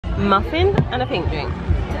muffin and a pink drink.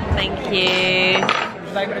 Thank you.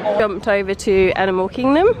 Jumped over to Animal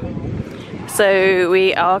Kingdom. So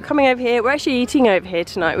we are coming over here. We're actually eating over here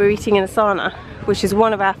tonight. We're eating in Asana, which is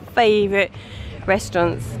one of our favourite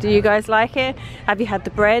restaurants. Do you guys like it? Have you had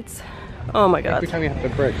the breads? Oh my god. Every time you have the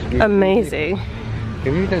breads. Amazing. If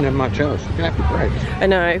you don't have much else, you can have the breads. I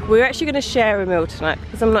know. We're actually going to share a meal tonight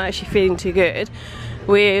because I'm not actually feeling too good.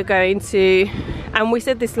 We're going to, and we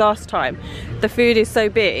said this last time, the food is so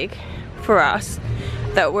big for us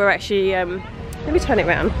that we're actually, let me turn it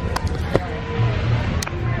around.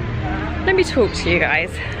 Let me talk to you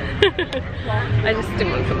guys. I just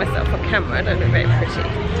didn't want to put myself on camera, I don't look very pretty.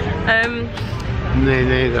 No,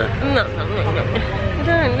 neither. No. I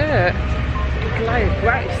don't look.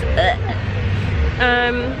 Gross.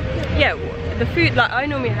 Yeah, the food, like I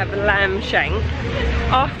normally have a lamb shank.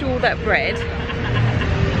 After all that bread,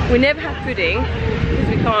 we never have pudding because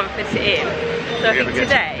we can't fit it in. So I think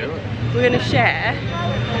today we're going to share,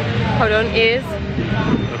 hold on, ears.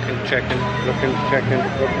 Looking, checking.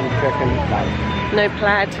 No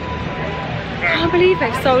plaid. I can't believe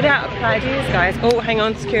they've sold out of plaid ears, guys. Oh, hang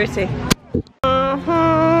on, security.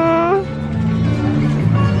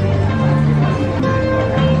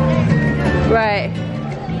 Right.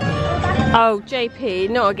 Oh, JP,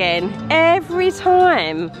 not again. Every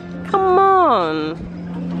time. Come on.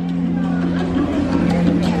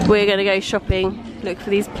 We're gonna go shopping. Look for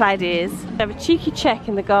these plaid ears. Have a cheeky check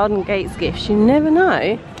in the garden gates gifts. You never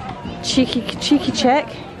know. Cheeky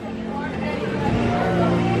check.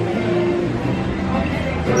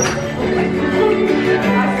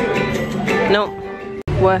 Nope.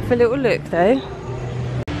 Worth a little look though.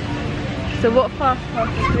 So what fast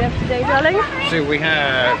passes do we have today, darling? So we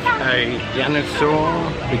have a dinosaur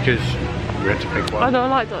because we had to pick one. I know, I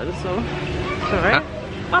like dinosaur. Sorry. Huh?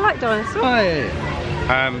 I like dinosaur. Oh,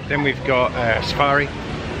 yeah. Then we've got a safari.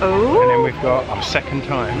 Oh. And then we've got our second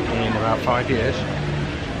time in about 5 years,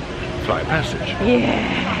 Flight of Passage.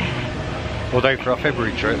 Yeah. Although for our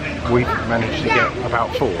February trip, we've managed to get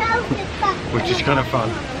about 4, which is kind of fun.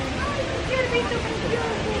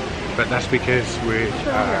 But that's because we're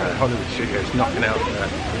Hollywood Studios knocking out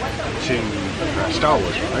 2 Star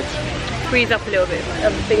Wars rides. Freeze up a little bit.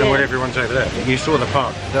 And when everyone's over there. You saw the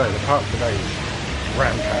park today. The park today is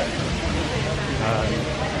ram-packed.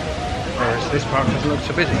 Whereas this park doesn't look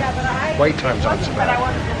so busy. Wait times aren't so bad.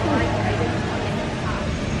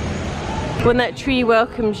 When that tree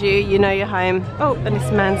welcomes you, you know you're home. Oh, and this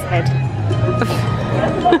man's head.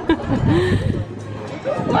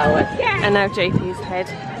 And now JP's head.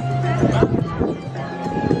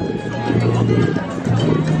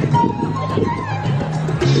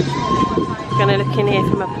 Gonna look in here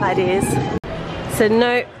for my plaid ears. So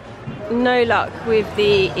no luck with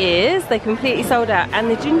the ears. They completely sold out, and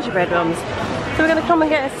the gingerbread ones. So we're gonna come and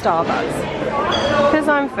get a Starbucks because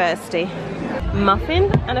I'm thirsty.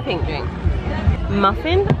 Muffin and a pink drink.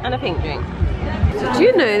 Muffin and a pink drink. Did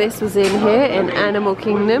you know this was in here in Animal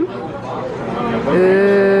Kingdom?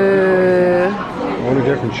 All the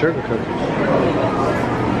different sugar cookies.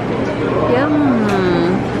 Yum.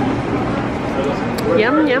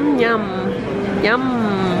 Yum, yum, yum. Yum.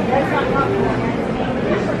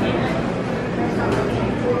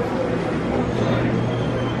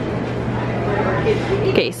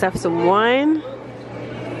 Get yourself some wine.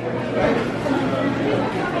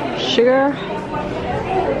 Sugar.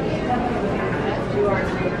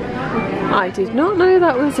 I did not know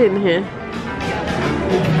that was in here.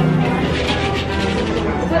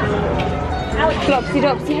 Flopsy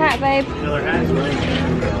dopsy hat, babe.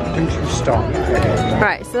 Don't you stop.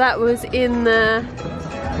 Right, so that was in the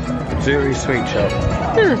Zuri sweet shop.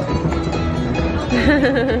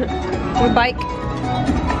 Your bike.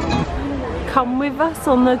 Come with us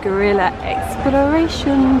on the gorilla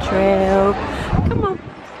exploration trail. Come on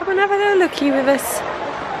have a little looky with us.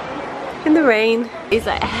 In the rain. He's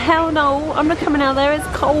like, hell no, I'm not coming out there, it's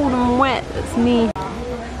cold and wet, that's me.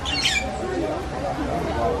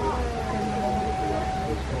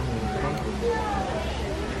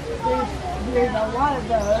 There's a lot of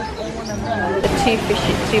those. Two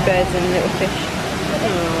fishes, 2 birds and a little fish.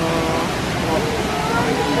 Aww.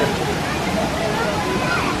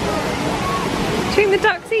 Do you think the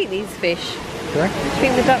ducks eat these fish? Sorry? Do you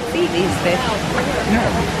think the ducks eat these fish? No.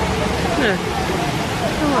 No.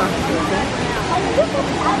 Oh.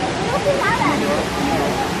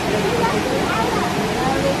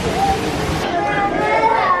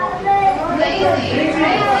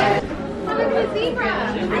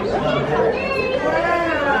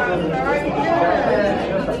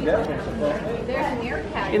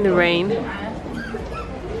 In the rain. The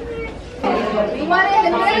one in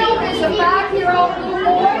the middle is a 5-year-old little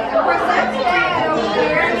boy.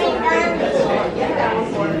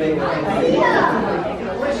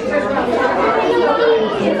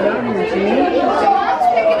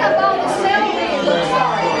 picking up all the cells, it looks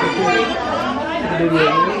like.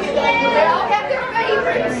 They all have their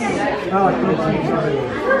favorites.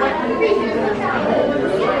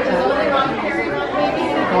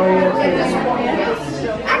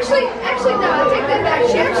 Actually, no, I take that back.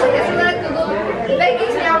 She actually has let the little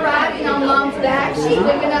baby's now riding on mom's back. She's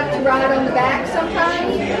big enough to ride on the back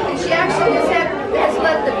sometimes, and she actually has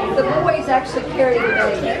let the boys actually carry the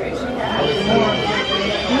baby.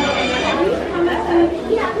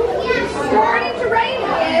 It's starting to rain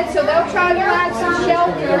again, so they'll try to find some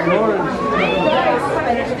shelter.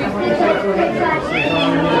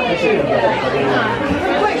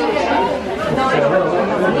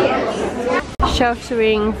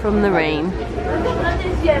 Sheltering from the rain.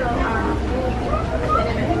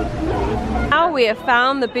 Now we have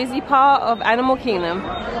found the busy part of Animal Kingdom.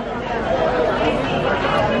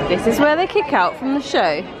 This is where they kick out from the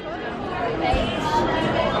show.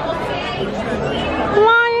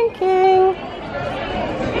 Lion King.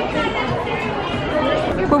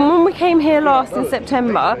 When we came here last in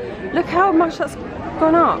September, look how much that's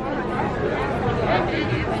gone up.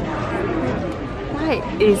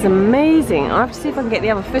 That is amazing. I'll have to see if I can get the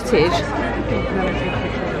other footage.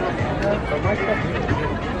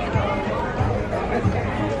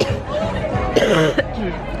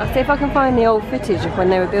 I'll see if I can find the old footage of when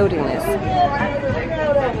they were building this.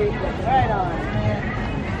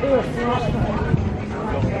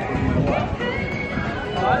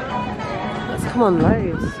 Let's come on,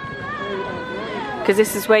 loads. Because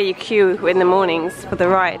this is where you queue in the mornings for the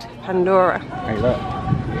ride, Pandora. Hey, look.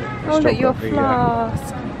 Oh, look, your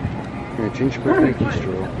flask. Yeah, gingerbread cookie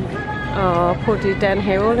straw. Oh, poor dude down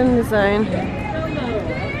here, all in the zone.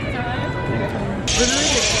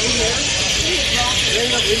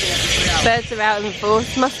 Birds are out in the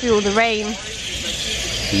forest. Must be all the rain.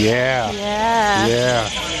 Yeah. Yeah. Yeah.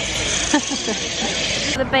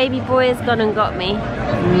 The baby boy has gone and got me.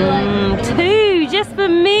 Two, just for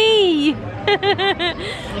me.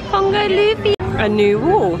 Pongo Luffy. A new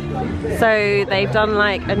wall. So they've done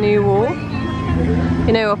like a new wall.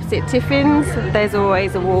 You know, opposite Tiffin's, there's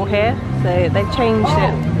always a wall here. So they've changed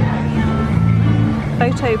it.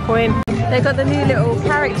 Photo point. They've got the new little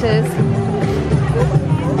characters.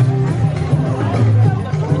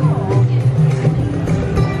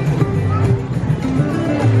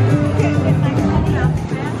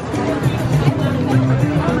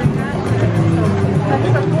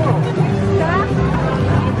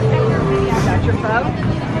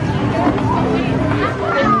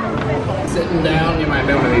 Sitting down, you might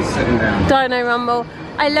be able to be sitting down. Dino Rumble.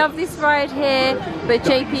 I love this ride here, but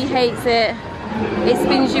JP hates it. It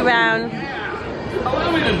spins you around.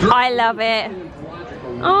 I love it.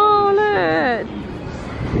 Oh, look.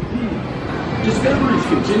 Discoveries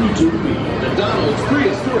continue to reveal that Donald's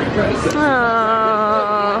prehistoric predecessor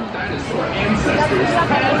dinosaur ancestors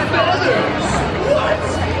had feathers. What?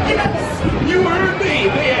 Yes! You heard me!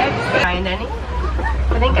 They had feathers. Find any?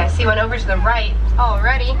 I think I see one over to the right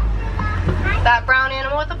already. That brown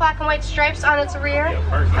animal with the black and white stripes on its rear,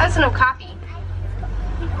 that's an okapi.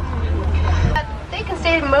 They can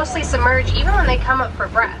stay mostly submerged even when they come up for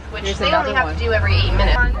breath, which they only have to do every 8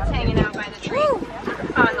 minutes. One's hanging out by the tree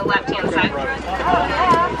on the left-hand side.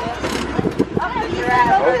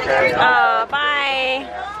 Oh, bye.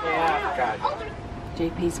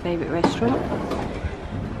 JP's favourite restaurant.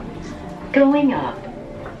 Going up.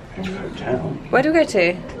 Hotel. Where do we go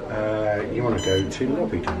to? You want to go to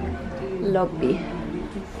lobby, don't you? Lobby.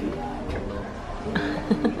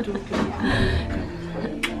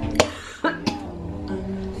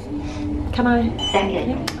 Can I?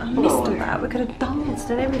 Second. I missed all that. We could have danced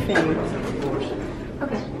and everything.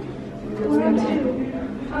 Okay.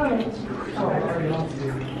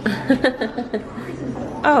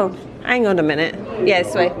 Oh, hang on a minute. Yeah,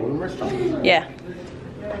 this way. Yeah.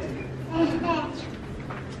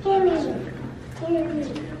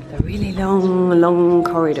 The really long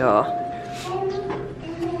corridor.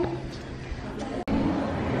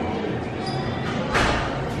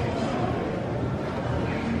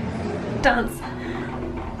 Dance.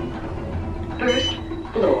 First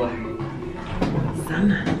floor.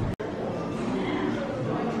 Sana.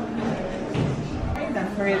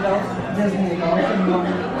 For those Disney notes and one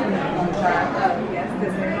on track. Yes,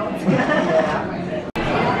 Disney notes.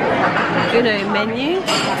 You know, menu.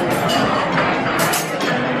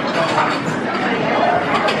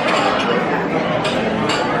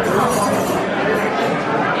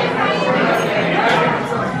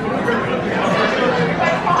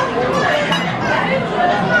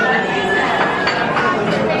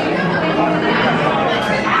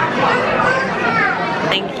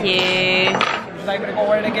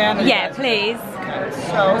 over it again? Yeah, please. Okay,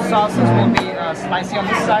 so sauces will be spicy on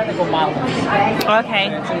this side, they go mild on this side. Okay.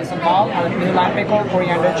 Chili sambal, jalapeno lime pickle,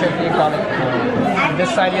 coriander chutney, garlic. On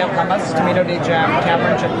this side you have hummus, tomato de jam,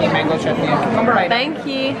 tamarind chutney, mango chutney, and cucumber item. Thank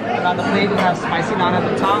you. And on the plate you have spicy naan at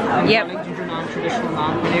the top, and Yep. garlic ginger naan, traditional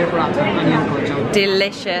naan, paneer paratha, onion kulcha.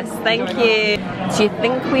 Delicious. Thank you. Do you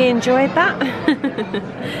think we enjoyed that?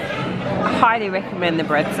 Highly recommend the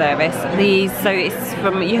bread service. These, so it's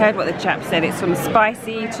from, you heard what the chap said, it's from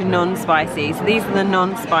spicy to non-spicy. So these are the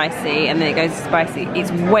non-spicy and then it goes to spicy.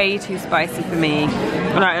 It's way too spicy for me.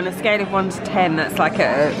 Like on a scale of 1 to 10, that's like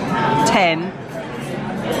a 10,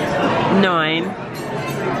 9,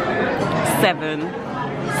 7,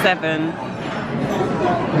 7,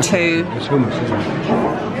 2, It's hummus, isn't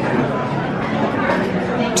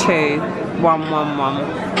it? 2, 1, 1, 1.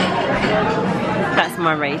 That's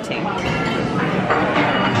my rating.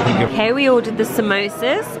 Okay, we ordered the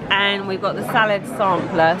samosas and we've got the salad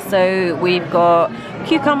sampler. So we've got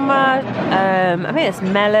cucumber, I think it's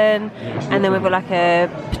melon, and then we've got like a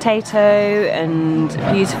potato and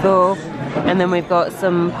beautiful, and then we've got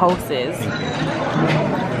some pulses.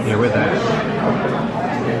 Yeah, we're there.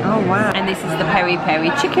 Oh wow. And this is the peri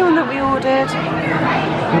peri chicken that we ordered.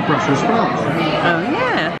 The Brussels sprouts. Oh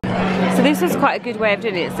yeah. So this was quite a good way of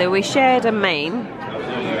doing it. So we shared a main.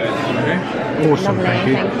 Awesome,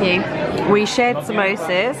 Lovely, thank you. We shared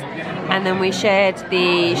samosas and then we shared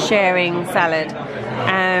the sharing salad.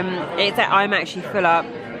 I'm actually full up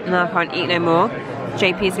and I can't eat no more.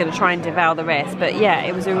 JP is going to try and devour the rest, but yeah,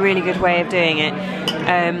 it was a really good way of doing it.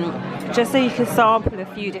 Just so you can sample a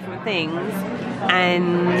few different things,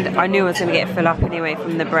 and I knew I was going to get full up anyway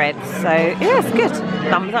from the bread. So yeah, it's good.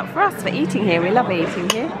 Thumbs up for us for eating here. We love eating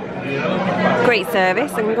here. Great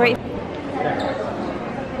service and great.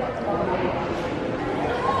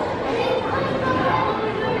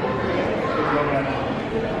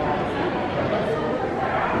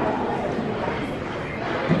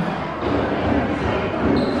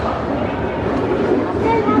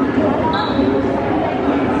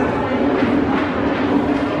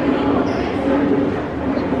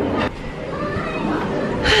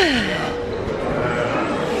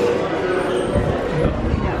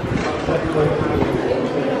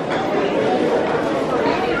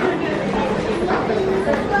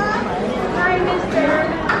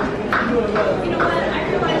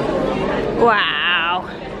 Wow.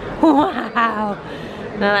 Wow.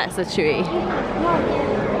 Now that's a tree.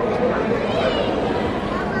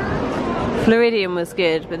 Floridian was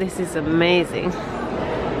good, but this is amazing.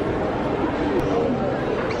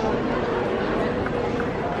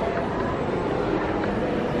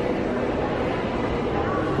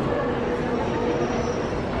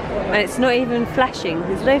 And it's not even flashing.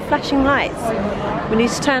 There's no flashing lights. We need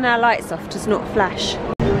to turn our lights off to not flash.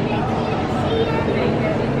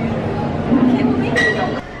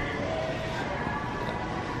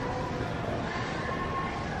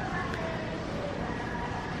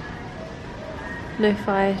 No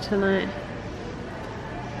fire tonight.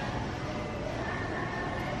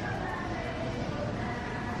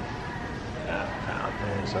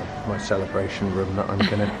 There's my celebration room that I'm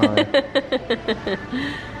going to hire.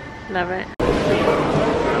 Love it.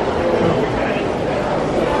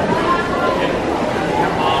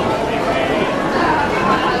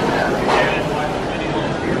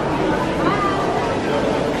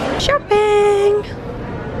 Shopping!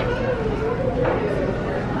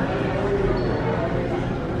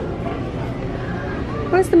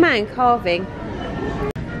 Where's the man carving?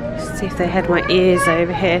 Let's see if they had my ears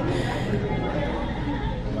over here.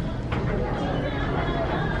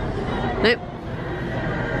 Nope.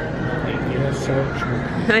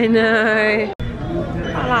 I know.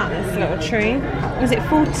 I like this little tree. Is it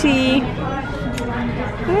 40?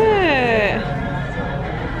 Yeah.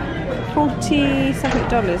 $40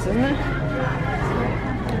 something, isn't it?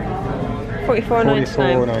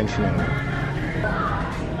 $44.99.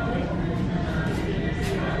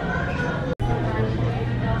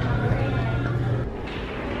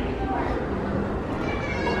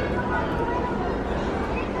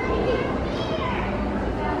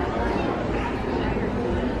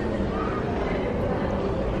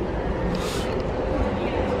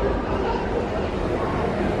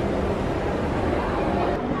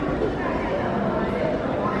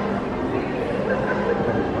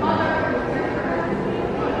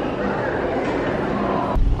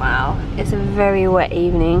 It's a very wet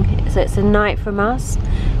evening, so it's a night from us.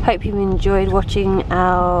 Hope you've enjoyed watching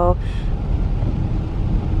our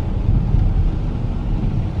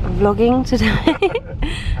vlogging today.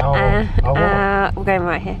 We're going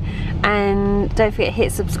right here. And don't forget,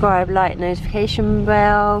 hit subscribe, like, notification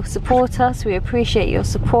bell, support us. We appreciate your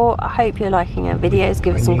support. I hope you're liking our videos.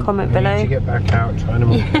 Give us some comment below. We need to get back out to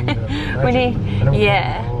Animal Kingdom.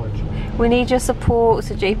 We need your support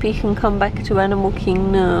so JP can come back to Animal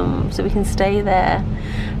Kingdom, so we can stay there.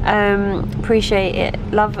 Appreciate it.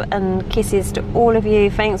 Love and kisses to all of you.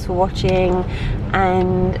 Thanks for watching,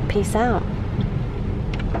 and peace out.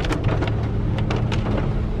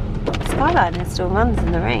 Skyliner still runs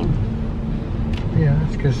in the rain. Yeah,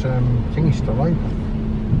 that's because thingy's still open.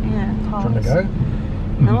 Yeah, Do you want to go?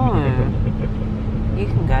 No. You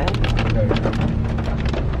can go. Okay.